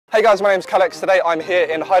Hey guys, my name's Callux. Today I'm here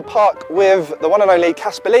in Hyde Park with the one and only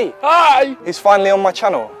Caspar Lee. Hi! He's finally on my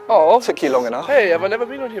channel. Oh. Took you long enough. Hey, have I never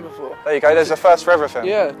been on here before? There you go, there's a first for everything.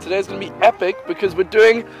 Yeah, today's gonna be epic because we're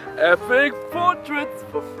doing epic portraits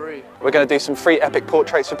for free. We're going to do some free epic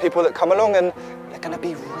portraits for people that come along, and they're going to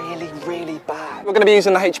be really bad. We're going to be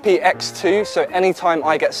using the HP X2, so anytime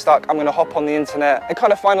I get stuck, I'm going to hop on the internet and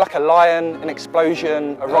kind of find like a lion, an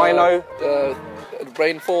explosion, a rhino.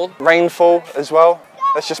 Rainfall as well.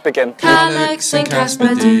 Let's just begin. Callux and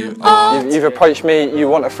Caspar do art. You've approached me, you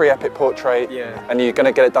want a free epic portrait, yeah, and you're going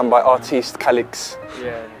to get it done by artiste Callux.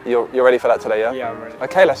 Yeah. You're ready for that today, yeah? Yeah, I'm ready.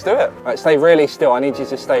 Okay, let's do it. Right, stay really still. I need you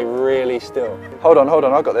to stay really still. Hold on,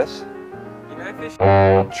 I've got this. You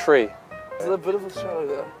know fish? Tree. There's a bit of a shadow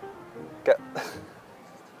there. Get.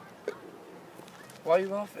 Why are you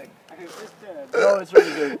laughing? No, it's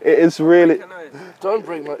really good. It is really. Don't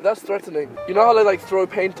break my... That's threatening. You know how they like throw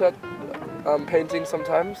paint at painting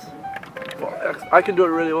sometimes? Well, I can do it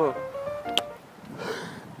really well.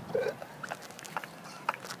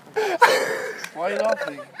 Why are you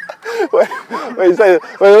laughing? Wait, say it.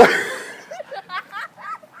 Wait.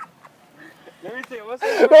 Let me see, what's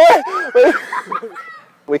it? Wait.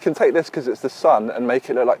 We can take this because it's the sun and make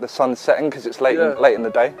it look like the sun's setting because it's late in the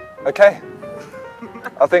day. Okay.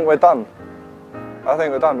 I think we're done.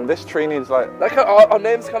 This tree needs like... Our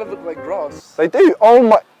names kind of look like grass. They do. Oh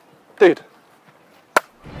my... Dude.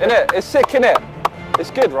 Innit? It's sick, innit? It's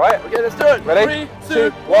good, right? Okay, let's do it. Ready? 3,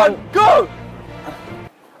 2, 1, go!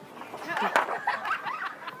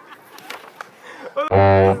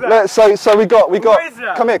 Look, so we got. What is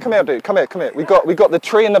that? Come here, dude. Come here. We got the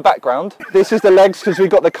tree in the background. This is the legs because we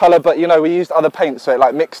got the colour, but you know we used other paint, so it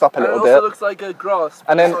like mixed up a little bit. It also looks like a grass.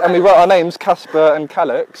 And we wrote our names, Caspar and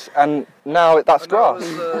Callux, and now that's grass.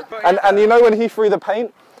 And you know when he threw the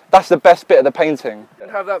paint, that's the best bit of the painting. You can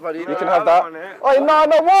have that, buddy. You can have that. Oh no!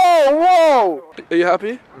 Whoa! Are you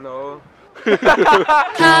happy? No.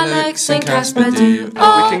 Callux and Caspar do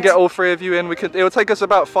art. We can get all three of you in. It'll take us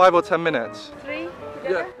about 5 or 10 minutes.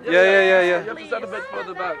 Yeah. Yeah. You have to stand a bit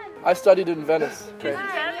further back. I studied in Venice. Okay.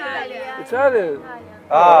 Italian.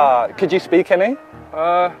 Ah, could you speak any?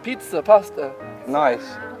 Pizza, pasta.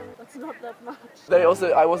 Nice. That's not that much.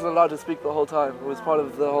 I wasn't allowed to speak the whole time. It was part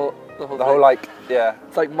of the whole The whole yeah.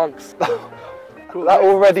 It's like monks. Cool. That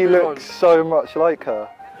already looks so much like her.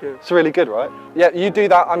 Yeah. It's really good, right? Yeah, you do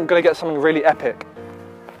that. I'm gonna get something really epic.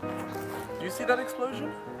 You see that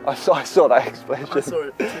explosion? I saw that explosion. I saw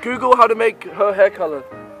it. Google how to make her hair color.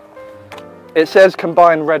 It says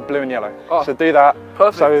combine red, blue, and yellow. Oh, so do that.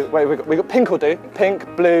 Perfect. So wait, we got pink will do. Pink,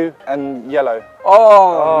 blue, and yellow.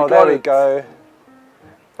 Oh, there we go.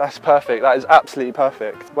 That's perfect. That is absolutely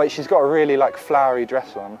perfect. Wait, she's got a really like flowery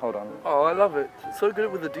dress on. Hold on. Oh, I love it. It's so good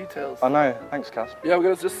with the details. I know. Thanks, Cas. Yeah, we're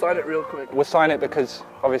gonna just sign it real quick. We'll sign it because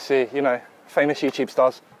obviously, you know, famous YouTube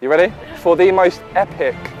stars. You ready? For the most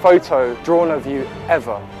epic photo drawn of you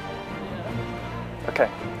ever. Okay.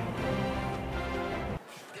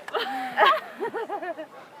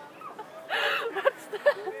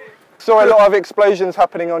 Saw a lot of explosions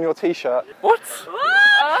happening on your t-shirt. What?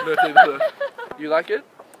 You like it?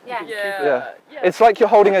 Yeah. It's like you're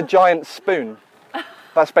holding a giant spoon.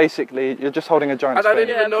 That's basically, you're just holding a giant spoon. And I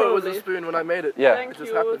didn't even know it was a spoon when I made it. Yeah. Thank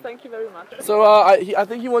you very much. So I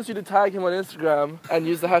think he wants you to tag him on Instagram and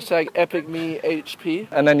use the hashtag #EpicMeHP.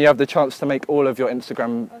 And then you have the chance to make all of your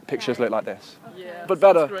Instagram pictures look like this. Yeah, but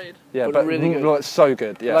better. great. Yeah, but but really good. It's so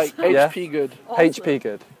good. Yeah. Like HP good. Awesome. HP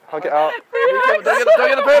good. Hug it out. Don't get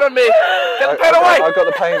the paint on me. Get the paint away. I got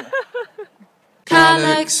the paint.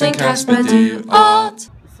 Callux and Caspar do art.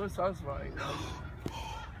 It's so satisfying.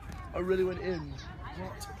 I really went in.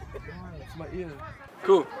 It's my ear.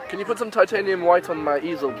 Cool. Can you put some titanium white on my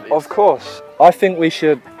easel, please? Of course. I think we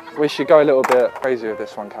should go a little bit crazy with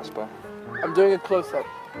this one, Caspar. I'm doing a close-up.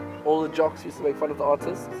 All the jocks used to make fun of the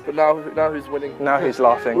artists, but now who's winning? Now who's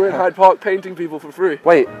laughing? We're in Hyde Park painting people for free.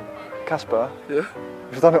 Wait, Caspar. Yeah.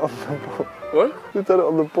 We've done it on the board. What? We've done it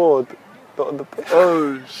on the board, not on the.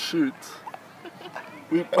 Oh shoot.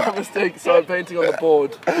 My mistake, started painting on the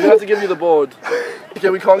board. We have to give you the board. Okay,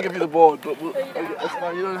 we can't give you the board, but that's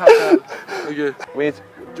fine, you don't have to. Okay.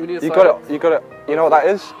 Do we need a sign? You got it. You know what that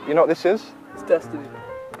is? You know what this is? It's destiny.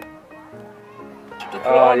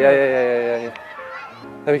 Oh, yeah.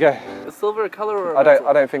 There we go. Is silver a colour or a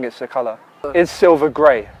I don't think it's a colour. It's silver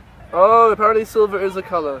grey. Oh, apparently silver is a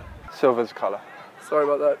colour. Silver's a colour. Sorry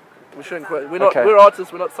about that. We shouldn't quit. We're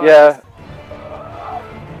artists, we're not scientists. Yeah.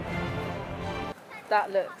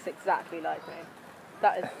 That looks exactly like me.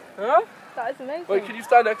 That is. Huh? That is amazing. Wait, can you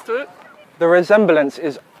stand next to it? The resemblance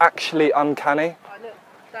is actually uncanny. Oh, look,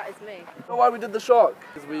 that is me. You know why we did the shark?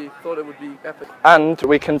 Because we thought it would be epic. And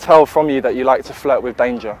we can tell from you that you like to flirt with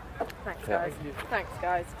danger. Thanks, guys. Thanks,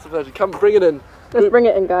 guys. It's a pleasure. Come, bring it in. Let's bring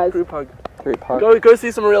it in, guys. Group hug. Group hug. Go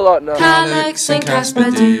see some real art now. Callux and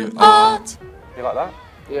Caspar do art. You like that?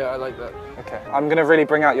 Yeah, I like that. Okay. I'm going to really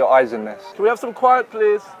bring out your eyes in this. Can we have some quiet,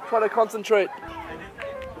 please? Try to concentrate.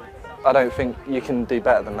 I don't think you can do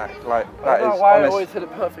better than that. Like, I that don't know is why I honest. always hit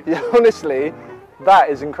it perfectly. Yeah, honestly, that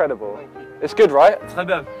is incredible. It's good, right? Très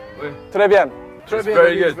bien. Oui. Très bien. It's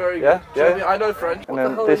very good. Very good. Yeah? Très bien. Yeah? I know French. And What the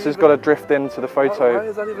then hell this are has you got to even- drift into the Why photo.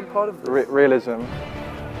 is that even part of this? Realism.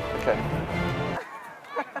 Okay.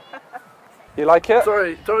 You like it?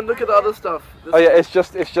 Sorry, don't look at the other stuff. Oh yeah, it's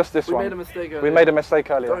just this we one. made a mistake earlier. We made a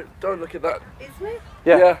mistake earlier. Don't look at that. It's me?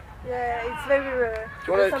 Yeah. Yeah, it's very rare.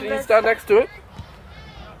 Do you want to? Can you stand next to it?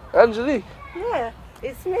 Angelique. Yeah,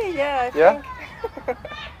 it's me, yeah, I Yeah? think.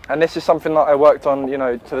 And this is something that I worked on, you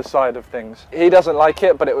know, to the side of things. He doesn't like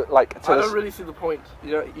it, but it like to I the don't really see the point.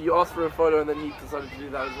 You know, you asked for a photo and then he decided to do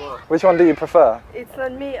that as well. Which one do you prefer? It's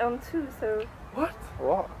on me on too, so. What?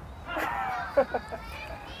 What?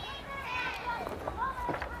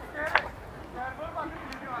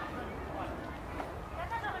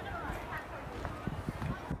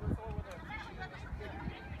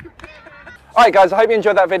 Alright guys, I hope you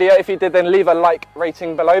enjoyed that video. If you did, then leave a like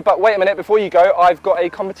rating below. But wait a minute, before you go, I've got a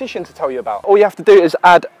competition to tell you about. All you have to do is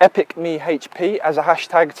add epicmehp as a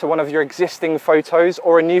hashtag to one of your existing photos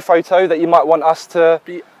or a new photo that you might want us to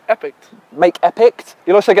Be epic. make epic.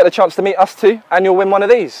 You'll also get the chance to meet us too, and you'll win one of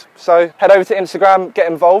these. So head over to Instagram,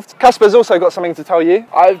 get involved. Caspar's also got something to tell you.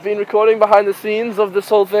 I've been recording behind the scenes of this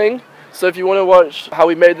whole thing. So if you want to watch how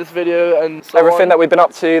we made this video and so Everything on, that we've been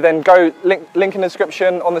up to, then go link in the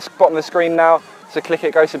description on the bottom of the screen now. So click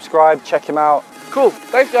it, go subscribe, check him out. Cool.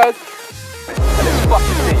 Thanks guys. And it's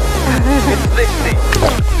fucking deep. It's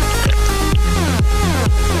this deep.